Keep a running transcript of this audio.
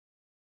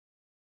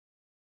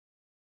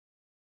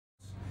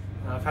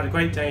I've had a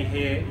great day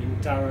here in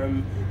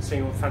Durham,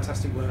 seeing all the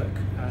fantastic work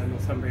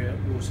Northumbria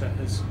Water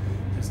has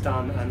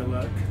done, and the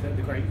work that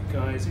the great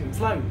guys in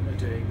Flow are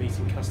doing,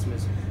 meeting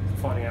customers and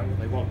finding out what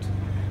they want.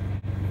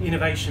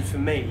 Innovation for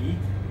me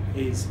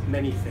is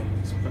many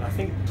things, but I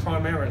think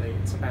primarily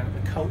it's about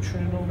the culture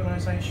in an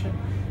organisation.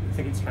 I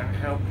think it's about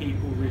how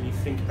people really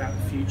think about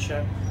the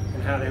future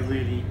and how they're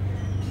really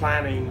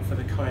planning for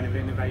the kind of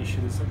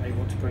innovations that they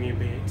want to bring in,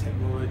 be it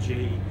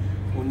technology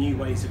or new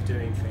ways of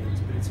doing things.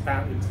 But it's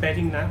about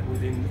embedding that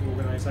within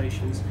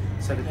organisations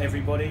so that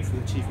everybody, from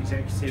the chief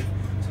executive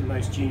to the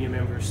most junior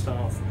member of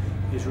staff,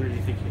 is really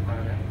thinking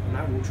about it, and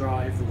that will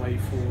drive the way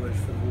forward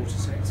for the water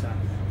sector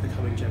for the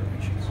coming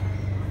generations.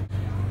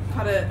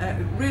 I've had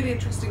a really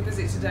interesting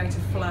visit today to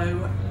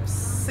Flow. I've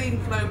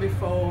seen Flow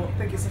before. I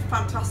think it's a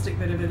fantastic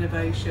bit of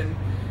innovation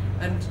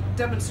and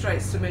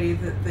demonstrates to me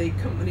that the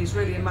company is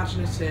really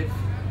imaginative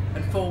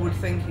and forward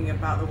thinking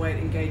about the way it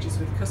engages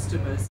with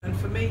customers. And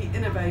for me,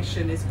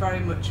 innovation is very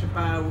much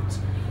about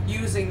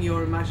using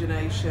your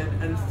imagination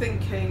and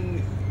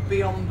thinking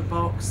beyond the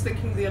box,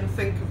 thinking the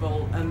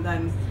unthinkable, and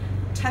then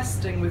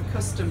testing with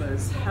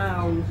customers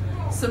how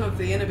some of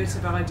the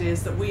innovative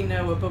ideas that we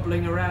know are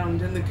bubbling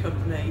around in the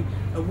company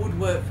would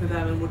work for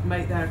them and would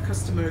make their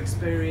customer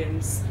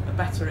experience a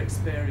better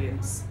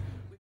experience.